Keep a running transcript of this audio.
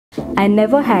I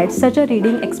never had such a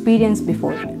reading experience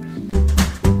before.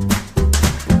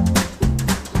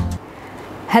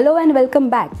 Hello and welcome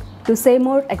back to Say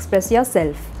More, Express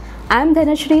Yourself. I'm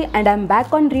Dhanashri and I'm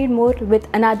back on Read More with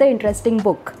another interesting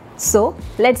book. So,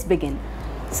 let's begin.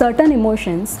 Certain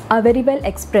emotions are very well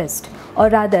expressed, or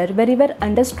rather very well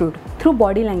understood through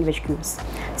body language cues.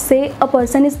 Say a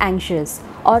person is anxious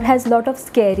or has lot of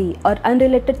scary or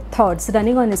unrelated thoughts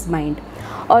running on his mind.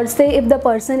 Or say if the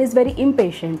person is very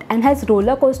impatient and has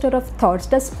roller coaster of thoughts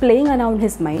just playing around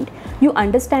his mind, you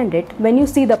understand it when you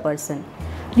see the person.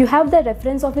 You have the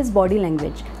reference of his body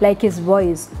language, like his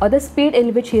voice or the speed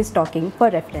in which he is talking for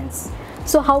reference.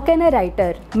 So how can a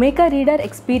writer make a reader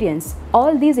experience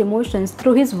all these emotions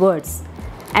through his words?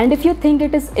 And if you think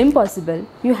it is impossible,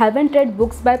 you haven't read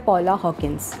books by Paula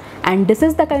Hawkins. And this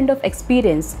is the kind of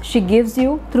experience she gives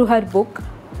you through her book,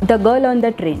 The Girl on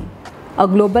the Train, a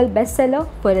global bestseller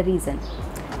for a reason.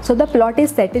 So the plot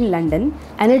is set in London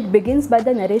and it begins by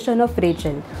the narration of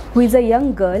Rachel, who is a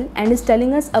young girl and is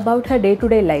telling us about her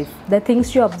day-to-day life, the things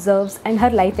she observes and her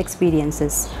life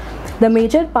experiences. The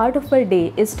major part of her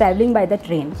day is traveling by the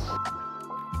train.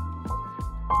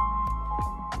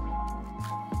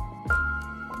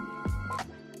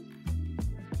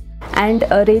 And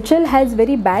Rachel has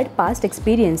very bad past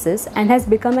experiences and has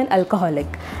become an alcoholic,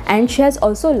 and she has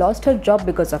also lost her job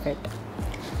because of it.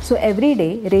 So every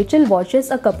day, Rachel watches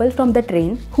a couple from the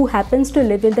train who happens to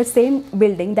live in the same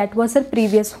building that was her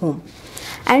previous home.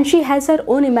 And she has her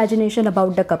own imagination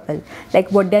about the couple,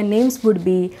 like what their names would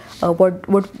be,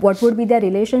 what would be their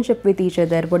relationship with each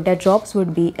other, what their jobs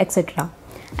would be, etc.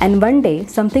 And one day,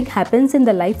 something happens in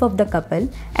the life of the couple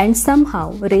and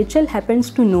somehow Rachel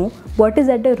happens to know what is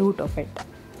at the root of it.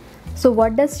 So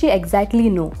what does she exactly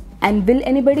know? And will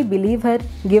anybody believe her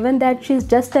given that she is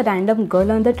just a random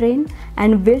girl on the train?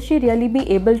 And will she really be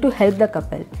able to help the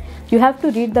couple? You have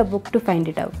to read the book to find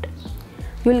it out.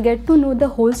 You will get to know the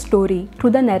whole story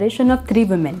through the narration of three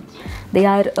women. They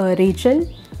are Rachel,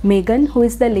 Megan, who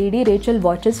is the lady Rachel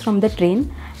watches from the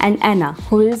train, and Anna,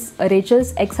 who is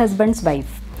Rachel's ex-husband's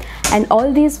wife. And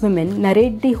all these women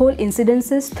narrate the whole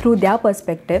incidences through their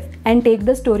perspective and take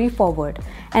the story forward.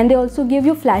 And they also give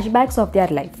you flashbacks of their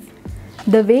life.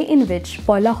 The way in which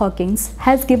Paula Hawkins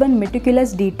has given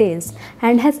meticulous details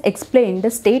and has explained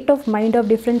the state of mind of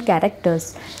different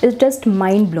characters is just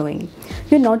mind-blowing.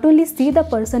 You not only see the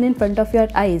person in front of your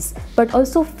eyes, but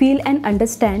also feel and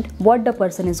understand what the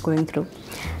person is going through.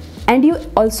 And you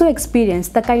also experience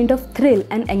the kind of thrill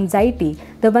and anxiety,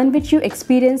 the one which you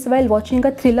experience while watching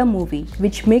a thriller movie,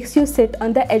 which makes you sit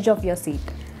on the edge of your seat.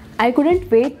 I couldn't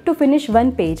wait to finish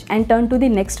one page and turn to the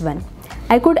next one.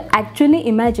 I could actually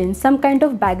imagine some kind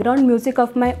of background music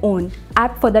of my own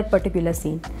apt for that particular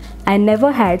scene. I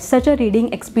never had such a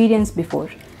reading experience before.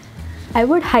 I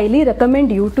would highly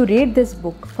recommend you to read this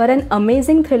book for an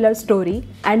amazing thriller story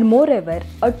and moreover,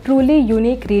 a truly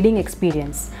unique reading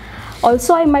experience.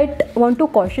 Also, I might want to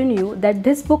caution you that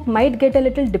this book might get a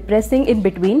little depressing in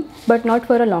between, but not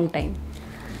for a long time.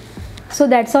 So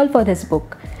that's all for this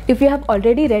book. If you have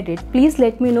already read it, please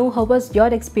let me know how was your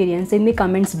experience in the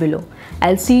comments below.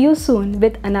 I'll see you soon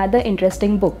with another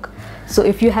interesting book. So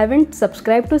if you haven't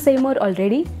subscribed to Say More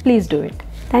already, please do it.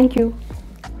 Thank you.